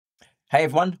Hey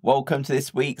everyone, welcome to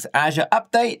this week's Azure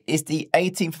update. It's the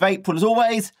 18th of April as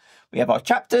always. We have our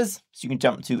chapters, so you can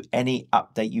jump to any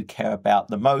update you care about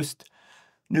the most.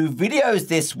 New videos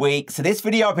this week. So this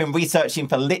video I've been researching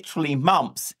for literally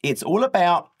months. It's all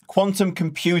about quantum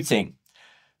computing.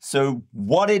 So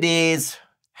what it is,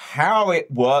 how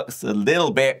it works a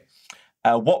little bit,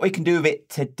 what we can do with it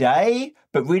today,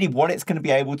 but really what it's going to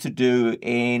be able to do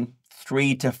in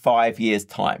 3 to 5 years'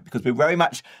 time, because we're very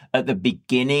much at the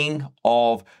beginning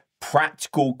of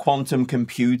practical quantum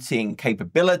computing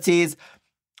capabilities,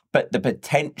 but the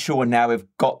potential, and now we've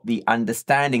got the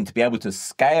understanding to be able to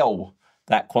scale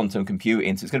that quantum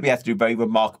computing. So it's going to be able to do very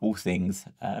remarkable things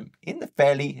in the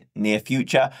fairly near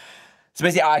future. So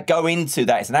basically, I go into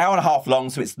that. It's an hour and a half long,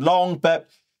 so it's long, but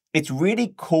it's a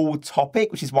really cool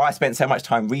topic, which is why I spent so much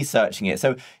time researching it.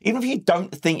 So even if you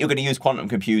don't think you're going to use quantum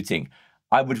computing,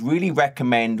 I would really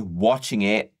recommend watching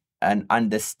it and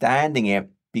understanding it,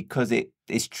 because it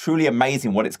is truly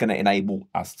amazing what it's going to enable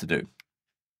us to do.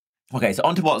 Okay, so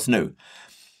on to what's new.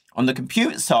 On the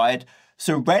compute side,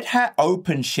 so Red Hat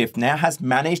OpenShift now has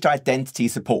managed identity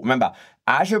support. Remember,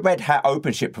 Azure Red Hat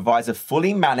OpenShift provides a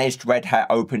fully managed Red Hat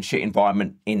OpenShift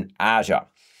environment in Azure.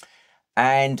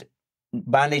 And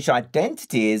managed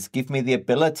identities give me the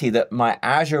ability that my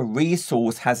Azure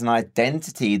resource has an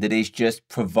identity that is just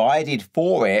provided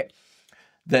for it,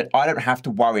 that I don't have to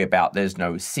worry about. There's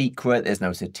no secret, there's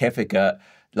no certificate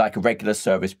like a regular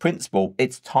service principal.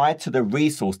 It's tied to the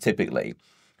resource typically.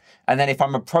 And then if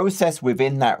I'm a process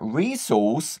within that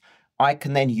resource, I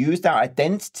can then use that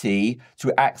identity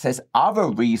to access other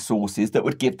resources that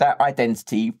would give that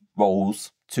identity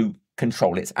roles to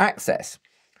control its access.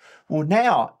 Well,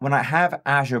 now, when I have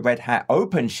Azure Red Hat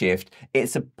OpenShift, it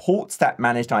supports that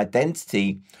managed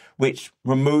identity, which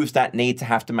removes that need to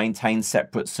have to maintain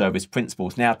separate service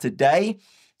principals. Now, today,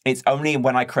 it's only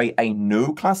when I create a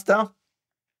new cluster,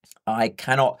 I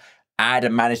cannot add a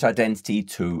managed identity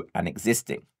to an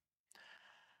existing.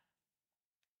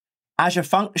 Azure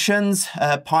Functions,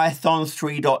 Python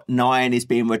 3.9 is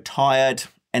being retired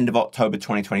end of October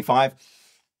 2025.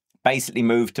 Basically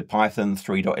moved to Python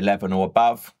 3.11 or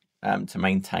above. To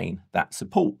maintain that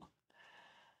support.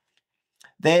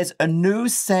 There's a new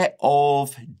set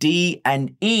of D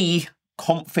and E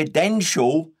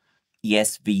confidential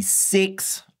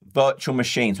ECesv6 virtual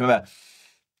machines. Remember,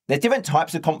 there's different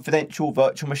types of confidential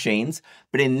virtual machines,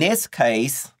 but in this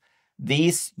case,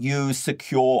 these use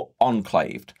secure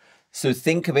enclaved. So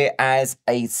think of it as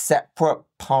a separate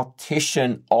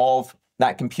partition of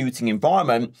that computing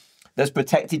environment that's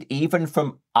protected even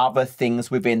from other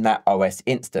things within that OS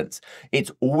instance.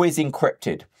 It's always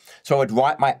encrypted. So I would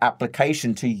write my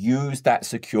application to use that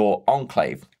secure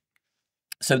enclave.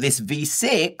 So this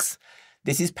V6,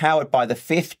 this is powered by the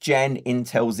 5th gen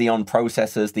Intel Xeon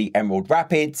processors, the Emerald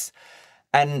Rapids.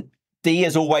 And D,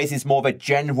 as always, is more of a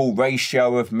general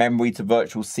ratio of memory to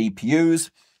virtual CPUs,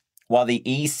 while the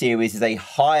E series is a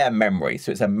higher memory.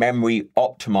 So it's a memory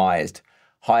optimized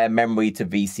higher memory to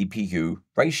vCPU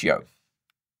ratio.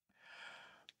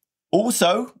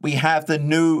 Also, we have the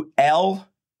new L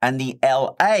and the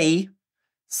LA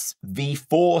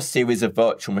V4 series of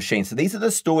virtual machines. So these are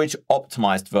the storage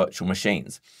optimized virtual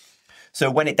machines. So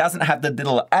when it doesn't have the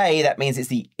little a, that means it's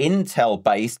the Intel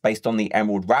based on the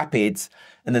Emerald Rapids.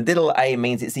 And the little a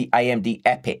means it's the AMD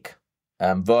EPYC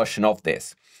version of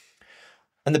this.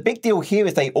 And the big deal here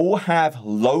is they all have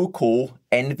local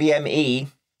NVMe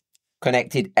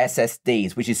connected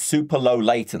SSDs, which is super low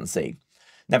latency.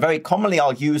 Now, very commonly,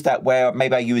 I'll use that where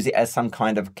maybe I use it as some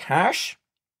kind of cache,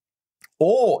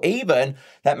 or even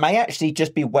that may actually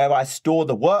just be where I store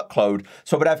the workload.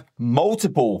 So I would have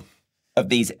multiple of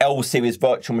these L series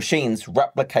virtual machines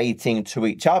replicating to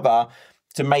each other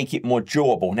to make it more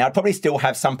durable. Now, I'd probably still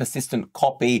have some persistent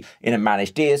copy in a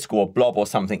managed disk or a blob or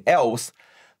something else,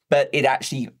 but it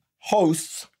actually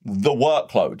hosts the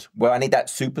workload where I need that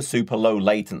super, super low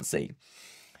latency.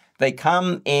 They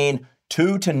come in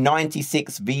 2 to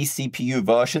 96 vCPU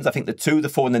versions. I think the 2, the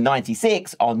 4, and the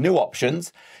 96 are new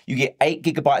options. You get 8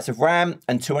 gigabytes of RAM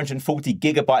and 240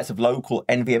 gigabytes of local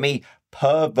NVMe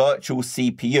per virtual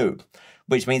CPU,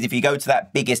 which means if you go to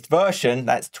that biggest version,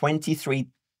 that's 23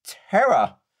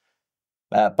 terabytes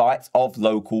of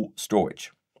local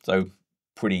storage. So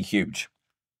pretty huge.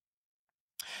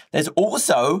 There's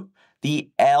also the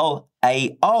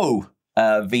LAO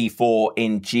V4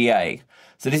 in GA.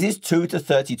 So this is 2 to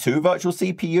 32 virtual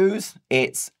CPUs.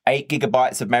 It's 8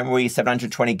 gigabytes of memory,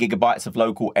 720 gigabytes of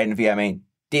local NVMe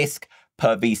disk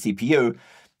per vCPU.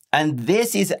 And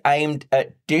this is aimed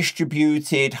at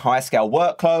distributed high-scale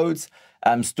workloads,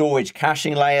 storage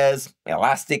caching layers,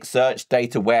 Elasticsearch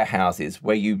data warehouses,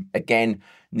 where you, again,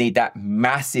 need that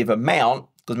massive amount,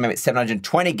 because remember it's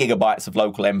 720 gigabytes of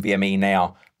local NVMe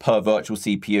now per virtual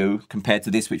CPU compared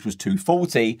to this, which was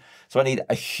 240. So I need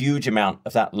a huge amount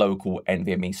of that local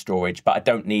NVMe storage, but I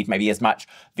don't need maybe as much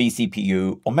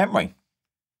vCPU or memory.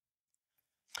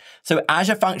 So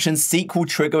Azure Functions SQL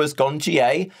Trigger has gone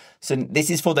GA. So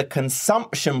this is for the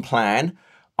consumption plan.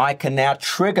 I can now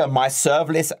trigger my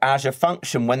serverless Azure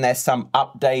function when there's some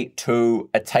update to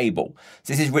a table.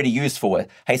 So this is really useful.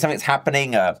 Hey, something's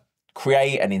happening,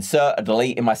 create and insert a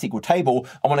delete in my SQL table.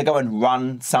 I want to go and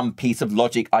run some piece of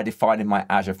logic I define in my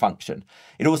Azure function.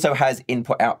 It also has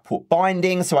input-output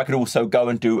binding, so I could also go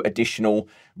and do additional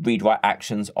read-write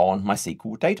actions on my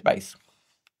SQL database.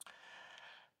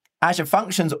 Azure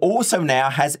Functions also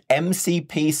now has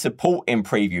MCP support in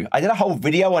preview. I did a whole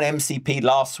video on MCP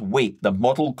last week, the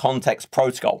Model Context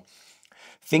Protocol.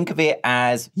 Think of it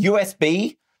as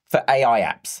USB for AI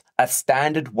apps, a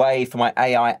standard way for my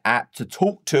AI app to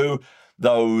talk to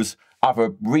those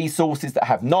other resources that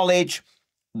have knowledge,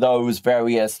 those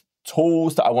various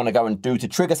tools that I want to go and do to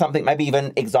trigger something, maybe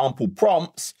even example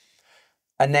prompts.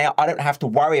 And now I don't have to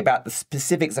worry about the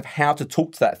specifics of how to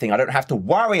talk to that thing. I don't have to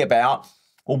worry about,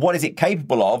 well, what is it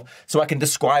capable of? So I can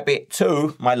describe it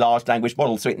to my large language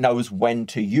model so it knows when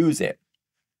to use it.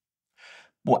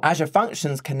 Well, Azure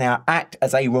Functions can now act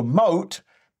as a remote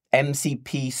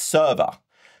MCP server.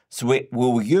 So it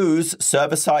will use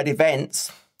server-side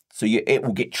events. So it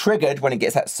will get triggered when it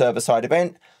gets that server-side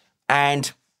event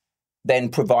and then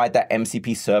provide that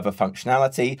MCP server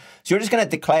functionality. So you're just going to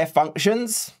declare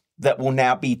functions that will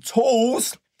now be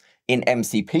tools in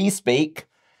MCP speak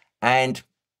and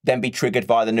then be triggered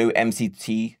via the new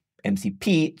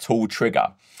MCP tool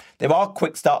trigger. There are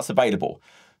quick starts available.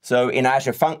 So in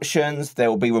Azure Functions, there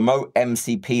will be remote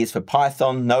MCPs for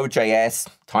Python, Node.js,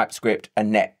 TypeScript,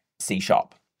 and Net C#. So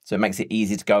it makes it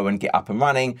easy to go and get up and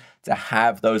running to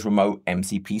have those remote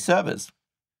MCP servers.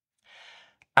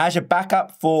 Azure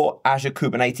Backup for Azure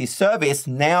Kubernetes Service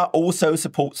now also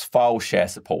supports file share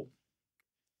support.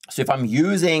 So if I'm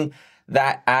using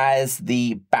that as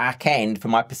the back end for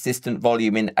my persistent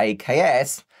volume in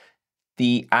AKS,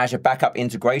 the Azure Backup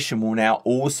integration will now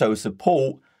also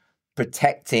support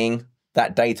protecting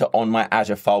that data on my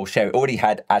Azure file share. It already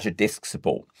had Azure Disk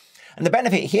support. And the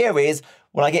benefit here is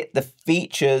when I get the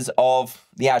features of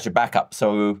the Azure Backup.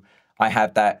 So I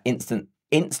have that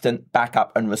instant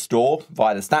backup and restore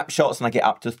via the snapshots, and I get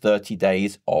up to 30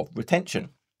 days of retention.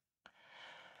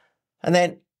 And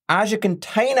then Azure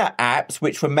Container Apps,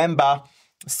 which remember,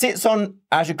 sits on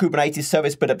Azure Kubernetes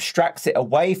Service, but abstracts it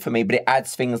away from me, but it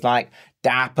adds things like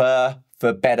Dapper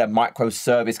for better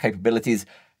microservice capabilities,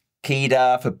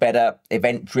 Kida for better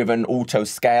event-driven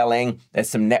auto-scaling. There's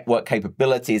some network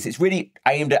capabilities. It's really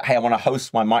aimed at, hey, I want to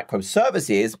host my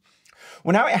microservices.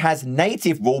 Well, now it has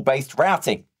native rule-based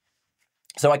routing.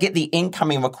 So I get the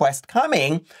incoming request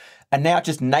coming, and now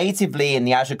just natively in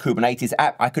the Azure Kubernetes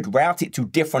app, I could route it to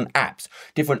different apps,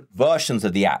 different versions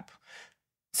of the app.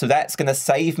 So that's going to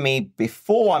save me.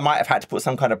 Before, I might have had to put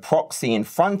some kind of proxy in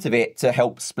front of it to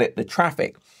help split the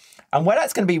traffic. And where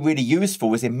that's going to be really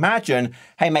useful is imagine,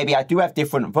 hey, maybe I do have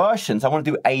different versions. I want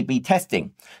to do A/B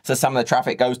testing. So some of the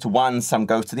traffic goes to one, some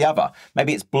goes to the other.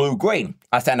 Maybe it's blue-green.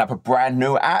 I stand up a brand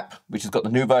new app, which has got the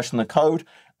new version of the code.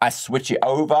 I switch it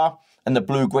over, and the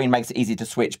blue-green makes it easy to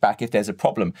switch back if there's a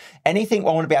problem. Anything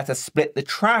where I want to be able to split the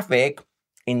traffic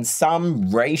in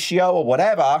some ratio or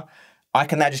whatever, I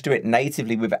can now just do it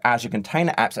natively with Azure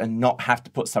Container Apps and not have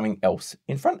to put something else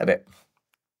in front of it.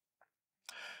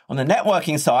 On the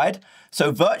networking side,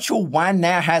 so Virtual WAN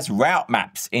now has route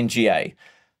maps in GA.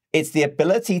 It's the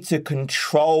ability to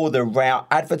control the route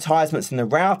advertisements and the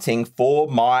routing for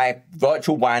my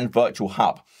Virtual WAN virtual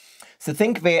hub. So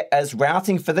think of it as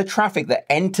routing for the traffic that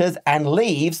enters and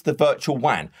leaves the Virtual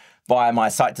WAN via my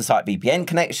site-to-site VPN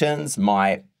connections,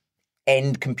 my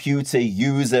end computer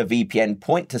user VPN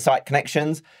point-to-site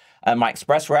connections, my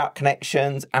ExpressRoute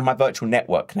connections, and my virtual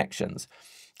network connections.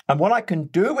 And what I can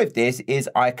do with this is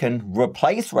I can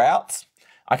replace routes.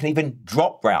 I can even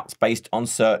drop routes based on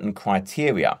certain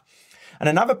criteria. And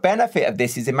another benefit of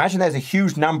this is imagine there's a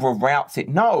huge number of routes it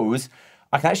knows.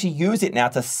 I can actually use it now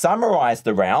to summarize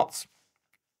the routes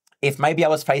if maybe I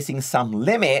was facing some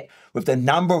limit with the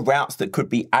number of routes that could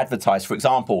be advertised. For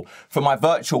example, from my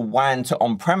virtual WAN to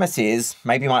on-premises,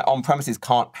 maybe my on-premises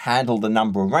can't handle the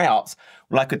number of routes.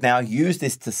 Well, I could now use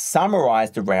this to summarize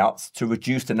the routes to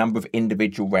reduce the number of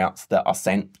individual routes that are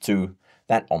sent to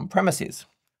that on-premises.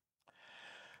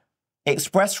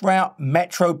 ExpressRoute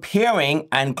Metro peering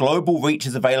and global reach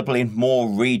is available in more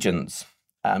regions.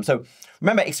 So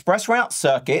remember, ExpressRoute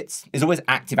circuits is always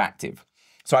active-active.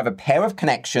 So I have a pair of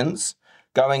connections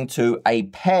going to a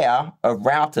pair of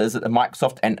routers at the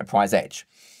Microsoft Enterprise Edge.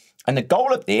 And the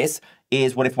goal of this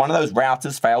is, what if one of those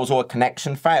routers fails or a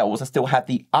connection fails, I still have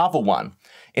the other one.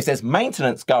 If there's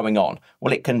maintenance going on,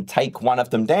 well, it can take one of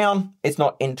them down. It's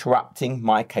not interrupting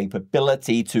my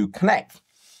capability to connect.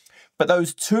 But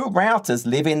those two routers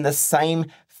live in the same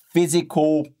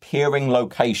physical peering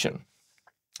location.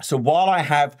 So while I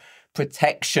have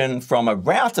protection from a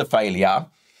router failure,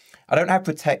 I don't have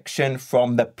protection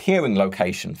from the peering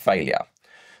location failure.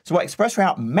 So what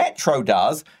ExpressRoute Metro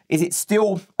does is it's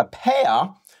still a pair,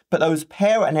 but those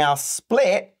pair are now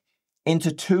split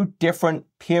into two different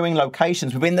peering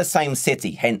locations within the same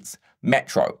city, hence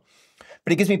Metro.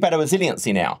 But it gives me better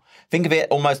resiliency now. Think of it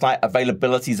almost like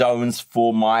availability zones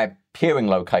for my peering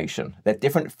location. They're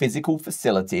different physical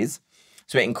facilities,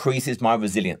 so it increases my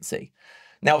resiliency.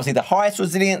 Now, obviously, the highest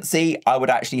resiliency, I would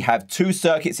actually have two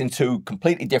circuits in two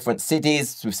completely different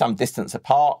cities with some distance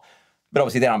apart. But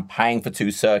obviously, then I'm paying for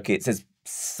two circuits. There's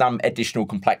some additional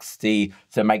complexity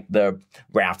to make the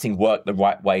routing work the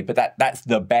right way, but that's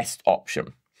the best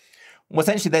option. Well,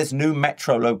 essentially, there's new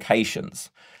metro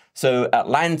locations. So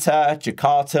Atlanta,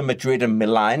 Jakarta, Madrid, and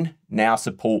Milan now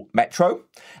support Metro.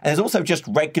 And there's also just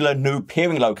regular new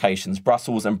peering locations,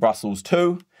 Brussels and Brussels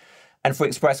 2. And for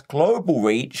Express Global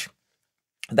Reach,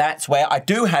 that's where I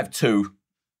do have two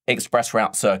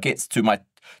ExpressRoute circuits to my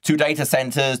two data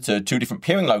centers to two different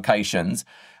peering locations.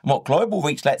 And what Global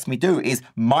Reach lets me do is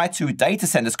my two data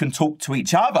centers can talk to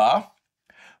each other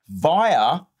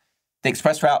via the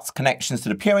ExpressRoute's connections to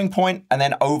the peering point and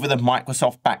then over the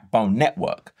Microsoft backbone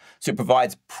network. So it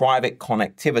provides private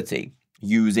connectivity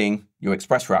using your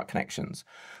ExpressRoute connections.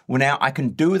 Well, now I can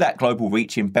do that Global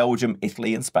Reach in Belgium,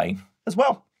 Italy, and Spain as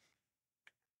well.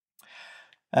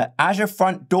 Azure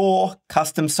Front Door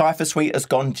Custom Cipher Suite has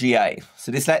gone GA.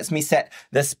 So this lets me set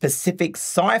the specific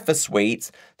cipher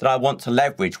suites that I want to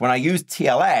leverage. When I use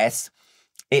TLS,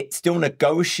 it still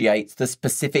negotiates the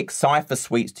specific cipher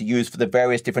suites to use for the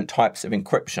various different types of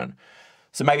encryption.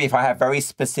 So maybe if I have very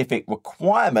specific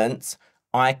requirements,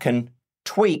 I can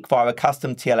tweak via a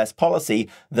custom TLS policy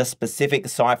the specific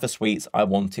cipher suites I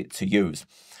want it to use.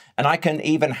 And I can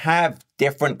even have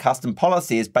different custom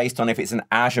policies based on if it's an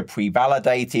Azure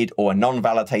pre-validated or a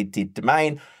non-validated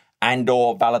domain and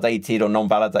or validated or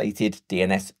non-validated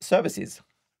DNS services.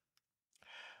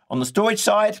 On the storage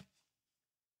side,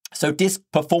 so Disk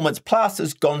Performance Plus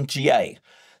has gone GA.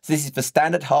 So this is for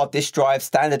standard hard disk drive,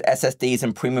 standard SSDs,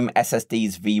 and premium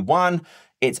SSDs V1.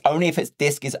 It's only if its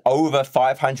disk is over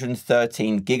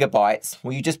 513 gigabytes,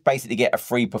 where you just basically get a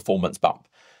free performance bump.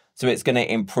 So it's going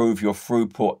to improve your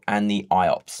throughput and the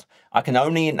IOPS. I can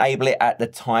only enable it at the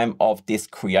time of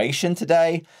disk creation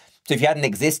today. So if you had an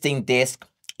existing disk,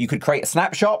 you could create a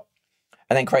snapshot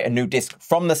and then create a new disk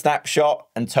from the snapshot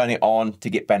and turn it on to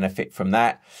get benefit from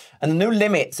that. And the new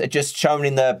limits are just shown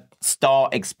in the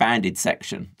Start Expanded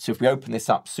section. So if we open this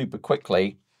up super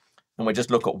quickly and we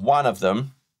just look at one of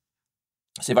them.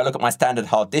 So if I look at my standard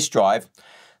hard disk drive,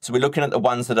 so we're looking at the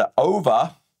ones that are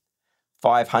over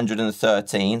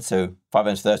 513, so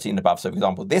 513 and above. So for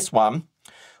example, this one,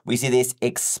 we see this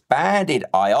expanded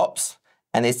IOPS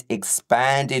and this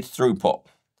expanded throughput.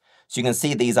 So you can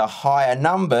see these are higher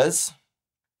numbers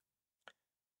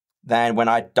than when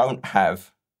I don't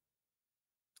have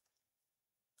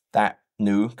that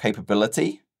new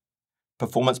capability,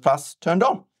 Performance Plus, turned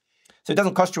on. So it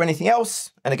doesn't cost you anything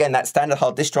else. And again, that standard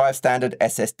hard disk drive, standard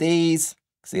SSDs,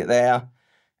 see it there,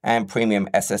 and premium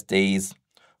SSDs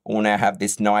all now have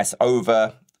this nice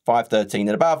over 513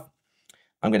 and above.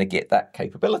 I'm going to get that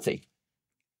capability.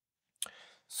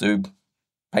 So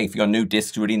pay for your new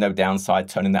disks, really no downside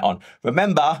turning that on.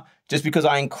 Remember, just because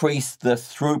I increase the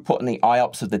throughput and the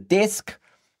IOPS of the disk,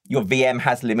 your VM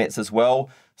has limits as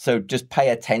well. So just pay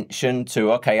attention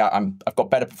to, okay, I've got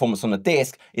better performance on the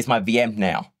disk. It's my VM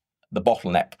now, the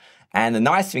bottleneck. And the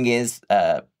nice thing is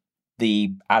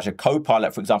the Azure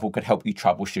Copilot, for example, could help you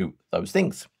troubleshoot those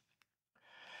things.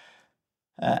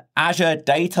 Azure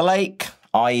Data Lake,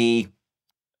 i.e.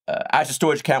 Azure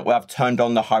Storage Account, where I've turned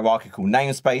on the hierarchical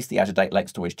namespace, the Azure Data Lake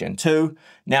Storage Gen 2,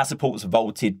 now supports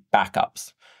vaulted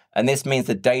backups. And this means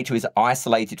the data is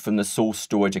isolated from the source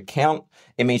storage account.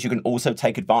 It means you can also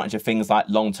take advantage of things like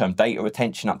long-term data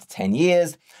retention up to 10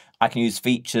 years. I can use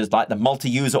features like the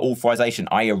multi-user authorization,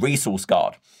 i.e. a resource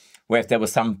guard, where if there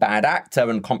was some bad actor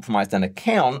and compromised an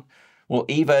account, well,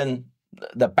 even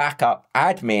the backup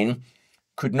admin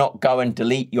could not go and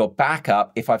delete your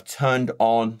backup if I've turned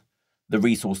on the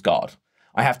resource guard.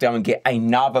 I have to go and get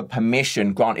another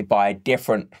permission granted by a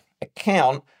different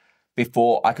account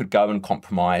before I could go and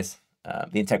compromise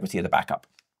the integrity of the backup.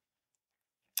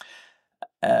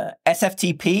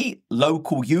 SFTP,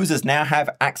 local users now have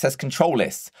access control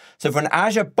lists. So for an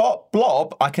Azure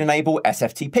blob, I can enable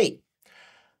SFTP.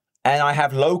 And I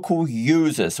have local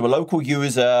users. So a local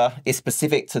user is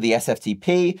specific to the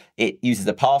SFTP. It uses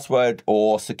a password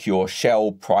or secure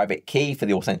shell private key for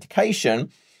the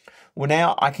authentication. Well,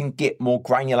 now I can get more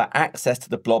granular access to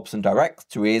the blobs and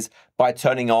directories by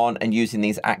turning on and using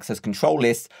these access control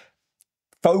lists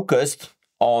focused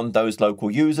on those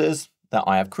local users that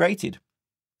I have created.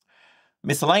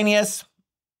 Miscellaneous.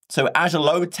 So Azure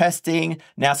load testing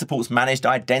now supports managed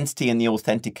identity in the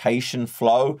authentication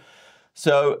flow.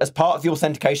 So as part of the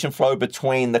authentication flow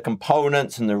between the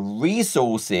components and the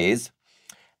resources,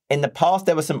 in the past,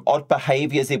 there were some odd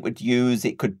behaviors it would use.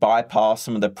 It could bypass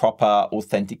some of the proper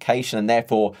authentication, and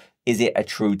therefore, is it a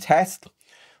true test?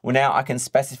 Well, now I can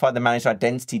specify the managed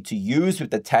identity to use with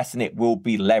the test, and it will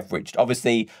be leveraged.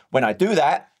 Obviously, when I do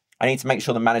that, I need to make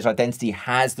sure the managed identity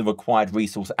has the required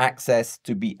resource access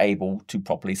to be able to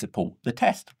properly support the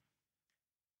test.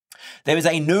 There is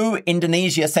a new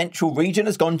Indonesia Central region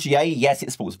has gone GA. Yes,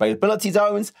 it supports availability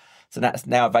zones, so that's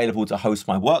now available to host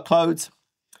my workloads.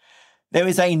 There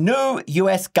is a new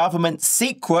US government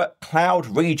secret cloud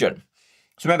region.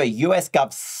 So remember, US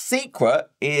Gov secret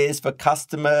is for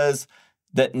customers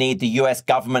that need the US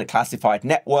government classified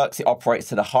networks. It operates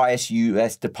to the highest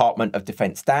US Department of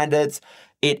Defense standards.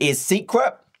 It is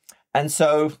secret, and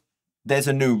so there's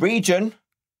a new region,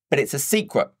 but it's a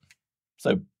secret.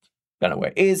 So don't know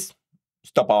where it is.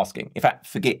 Stop asking. In fact,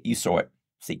 forget you saw it.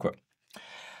 Secret.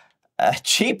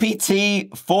 GPT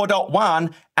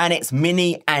 4.1 and its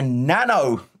mini and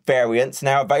nano variants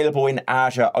now available in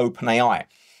Azure OpenAI.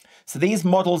 So these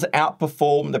models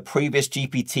outperform the previous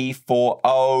GPT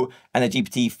 4.0 and the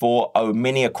GPT 4.0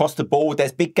 mini across the board.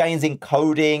 There's big gains in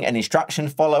coding and instruction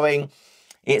following.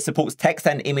 It supports text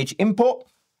and image input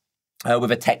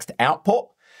with a text output.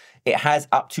 It has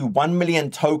up to 1 million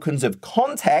tokens of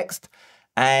context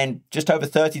and just over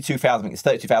 32,000, it's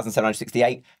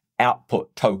 32,768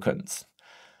 output tokens.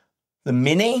 The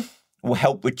mini will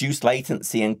help reduce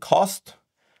latency and cost.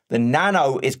 The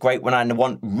nano is great when I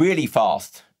want really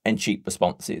fast and cheap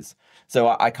responses.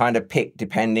 So I kind of pick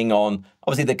depending on,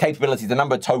 obviously, the capabilities, the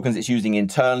number of tokens it's using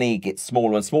internally gets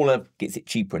smaller and smaller, gets it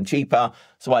cheaper and cheaper.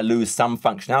 So I lose some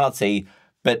functionality,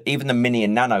 but even the mini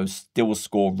and nano still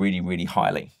score really, really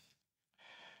highly.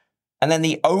 And then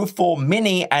the O4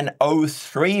 mini and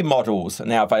O3 models are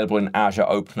now available in Azure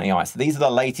OpenAI. So these are the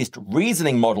latest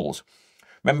reasoning models.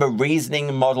 Remember,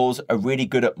 reasoning models are really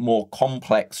good at more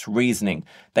complex reasoning.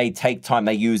 They take time.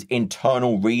 They use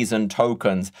internal reason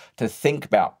tokens to think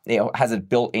about. It has a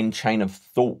built-in chain of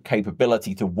thought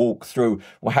capability to walk through,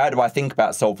 well, how do I think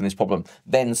about solving this problem?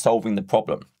 Then solving the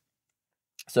problem.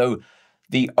 So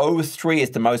the O3 is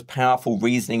the most powerful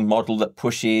reasoning model that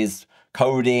pushes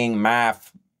coding,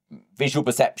 math, visual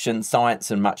perception,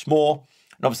 science, and much more.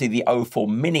 And obviously, the O4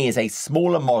 mini is a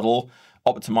smaller model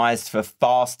optimized for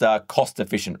faster,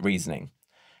 cost-efficient reasoning.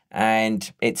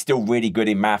 And it's still really good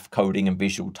in math, coding, and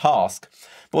visual tasks.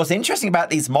 But what's interesting about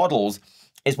these models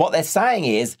is what they're saying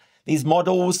is these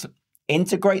models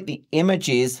integrate the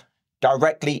images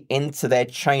directly into their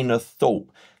chain of thought.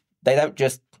 They don't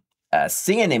just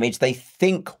see an image, they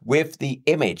think with the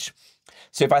image.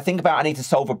 So if I think about I need to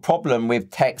solve a problem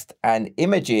with text and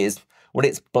images, well,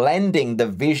 it's blending the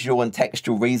visual and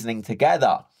textual reasoning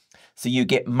together. So you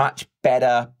get much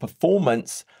better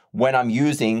performance when I'm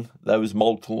using those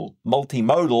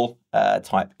multimodal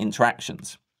type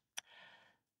interactions.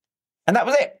 And that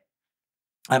was it.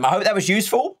 I hope that was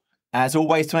useful. As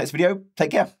always, till next video,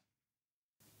 take care.